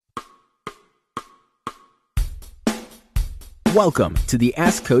Welcome to the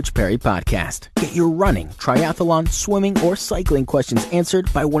Ask Coach Perry podcast. Get your running, triathlon, swimming, or cycling questions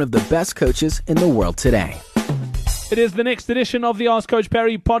answered by one of the best coaches in the world today. It is the next edition of the Ask Coach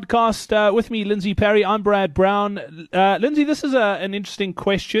Perry podcast. With me, Lindsay Perry. I'm Brad Brown. Lindsay, this is an interesting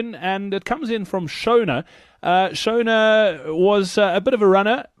question, and it comes in from Shona. Shona was a bit of a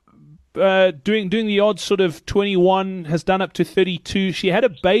runner. Doing the odds sort of 21, has done up to 32. She had a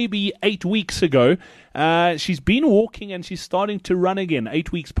baby 8 weeks ago. She's been walking and she's starting to run again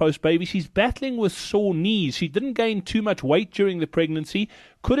 8 weeks post-baby. She's battling with sore knees. She didn't gain too much weight during the pregnancy.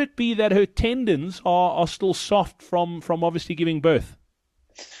 Could it be that her tendons are still soft from obviously giving birth?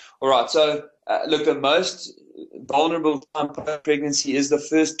 All right, so look, the most vulnerable time post-pregnancy is the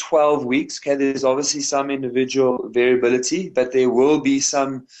first 12 weeks. Okay, there's obviously some individual variability, but there will be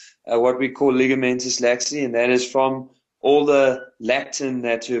some what we call ligamentous laxity, and that is from all the lactin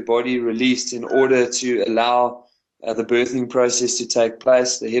that her body released in order to allow the birthing process to take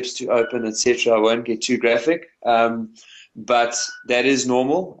place, the hips to open, etc. I won't get too graphic, but that is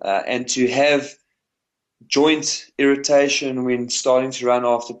normal. And to have joint irritation when starting to run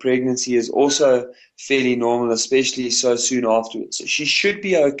after pregnancy is also fairly normal, especially so soon afterwards. So she should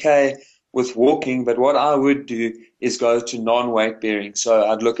be okay with walking, but what I would do is go to non-weight bearing. So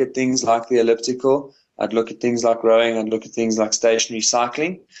I'd look at things like the elliptical, I'd look at things like rowing, I'd look at things like stationary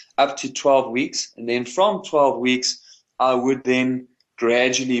cycling up to 12 weeks. And then from 12 weeks, I would then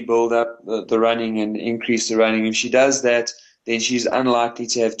gradually build up the running and increase the running. If she does that, then she's unlikely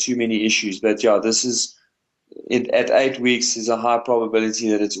to have too many issues. But yeah, this is at 8 weeks, there's a high probability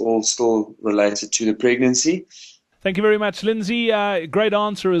that it's all still related to the pregnancy. Thank you very much, Lindsay. Great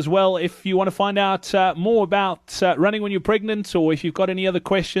answer as well. If you want to find out more about running when you're pregnant, or if you've got any other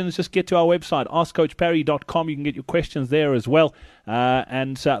questions, just get to our website, askcoachperry.com. You can get your questions there as well,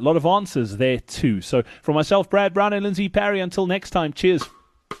 and a lot of answers there too. So from myself, Brad Brown, and Lindsay Perry, until next time, cheers.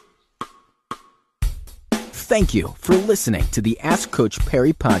 Thank you for listening to the Ask Coach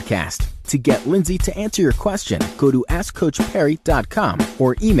Perry podcast. To get Lindsay to answer your question, go to askcoachperry.com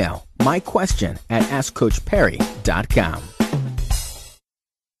or email myquestion@askcoachperry.com.